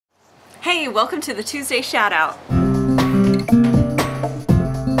Hey, welcome to the Tuesday Shout Out.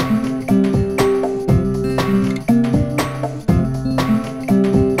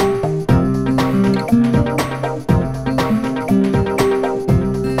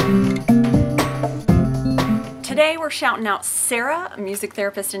 Today we're shouting out Sarah, a music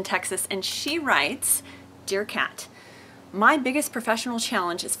therapist in Texas, and she writes, "Dear Kat, my biggest professional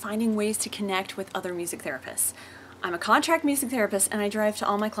challenge is finding ways to connect with other music therapists. I'm a contract music therapist and I drive to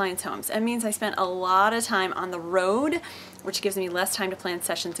all my clients' homes. It means I spend a lot of time on the road, which gives me less time to plan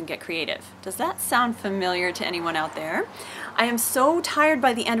sessions and get creative. Does that sound familiar to anyone out there? I am so tired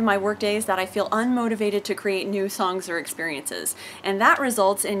by the end of my work days that I feel unmotivated to create new songs or experiences. And that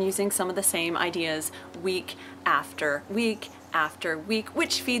results in using some of the same ideas week after week after week,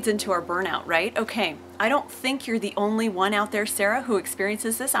 which feeds into our burnout, right? Okay, I don't think you're the only one out there, Sarah, who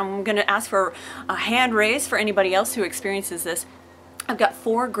experiences this. I'm gonna ask for a hand raise for anybody else who experiences this. I've got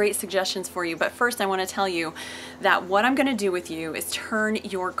 4 great suggestions for you, but first I wanna tell you that what I'm gonna do with you is turn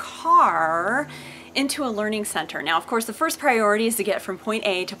your car into a learning center. Now, of course, the first priority is to get from point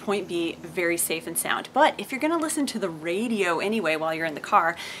A to point B very safe and sound. But if you're gonna listen to the radio anyway while you're in the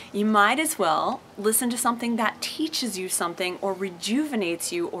car, you might as well listen to something that teaches you something or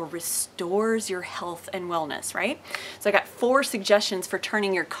rejuvenates you or restores your health and wellness, right? So I got 4 suggestions for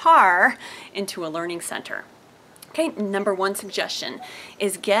turning your car into a learning center. Okay, number 1 suggestion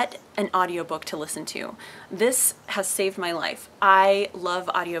is get an audiobook to listen to. This has saved my life. I love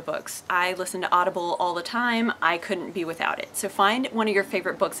audiobooks. I listen to Audible all the time. I couldn't be without it. So find one of your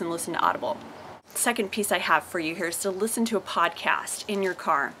favorite books and listen to Audible. Second piece I have for you here is to listen to a podcast in your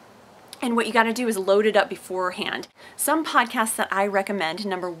car. And what you got to do is load it up beforehand. Some podcasts that I recommend,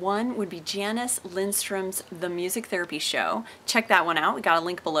 number 1 would be Janice Lindstrom's The Music Therapy Show. Check that one out. We got a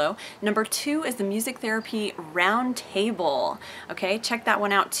link below. Number 2 is the Music Therapy Roundtable. Okay, check that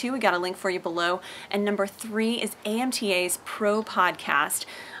one out too. We got a link for you below. And number 3 is AMTA's Pro Podcast,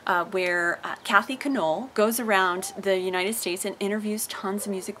 where Kathy Knoll goes around the United States and interviews tons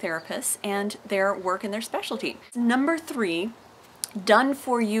of music therapists and their work and their specialty. Number 3, done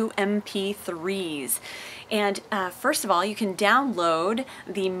for you MP3s. And first of all, you can download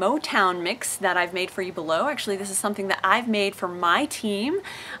the Motown mix that I've made for you below. Actually, this is something that I've made for my team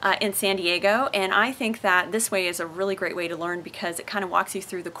in San Diego, and I think that this way is a really great way to learn because it kind of walks you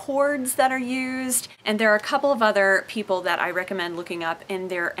through the chords that are used. And there are a couple of other people that I recommend looking up in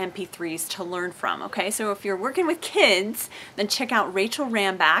their MP3s to learn from, okay? So if you're working with kids, then check out Rachel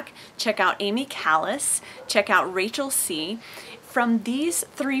Rambach, check out Amy Callis, check out Rachel C. From these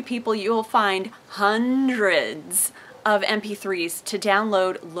 3 people, you will find hundreds of MP3s to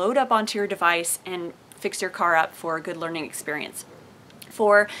download, load up onto your device, and fix your car up for a good learning experience.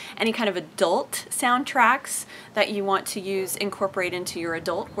 For any kind of adult soundtracks that you want to incorporate into your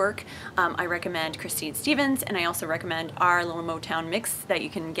adult work, I recommend Christine Stevens, and I also recommend our little Motown mix that you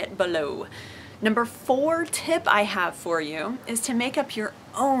can get below. Number 4 tip I have for you is to make up your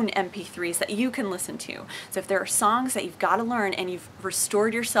own MP3s that you can listen to. So if there are songs that you've got to learn and you've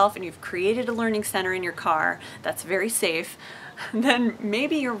restored yourself and you've created a learning center in your car that's very safe, then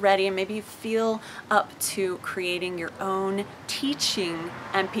maybe you're ready and maybe you feel up to creating your own teaching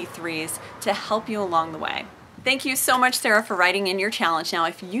MP3s to help you along the way. Thank you so much, Sarah, for writing in your challenge. Now,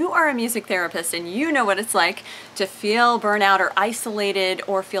 if you are a music therapist and you know what it's like to feel burnout or isolated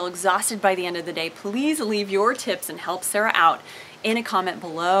or feel exhausted by the end of the day, please leave your tips and help Sarah out in a comment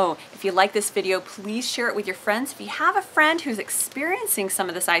below. If you like this video, please share it with your friends. If you have a friend who's experiencing some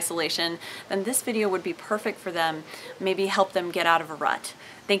of this isolation, then this video would be perfect for them. Maybe help them get out of a rut.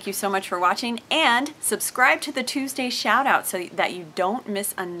 Thank you so much for watching, and subscribe to the Tuesday Shoutout so that you don't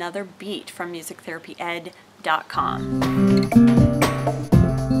miss another beat from musictherapyed.com.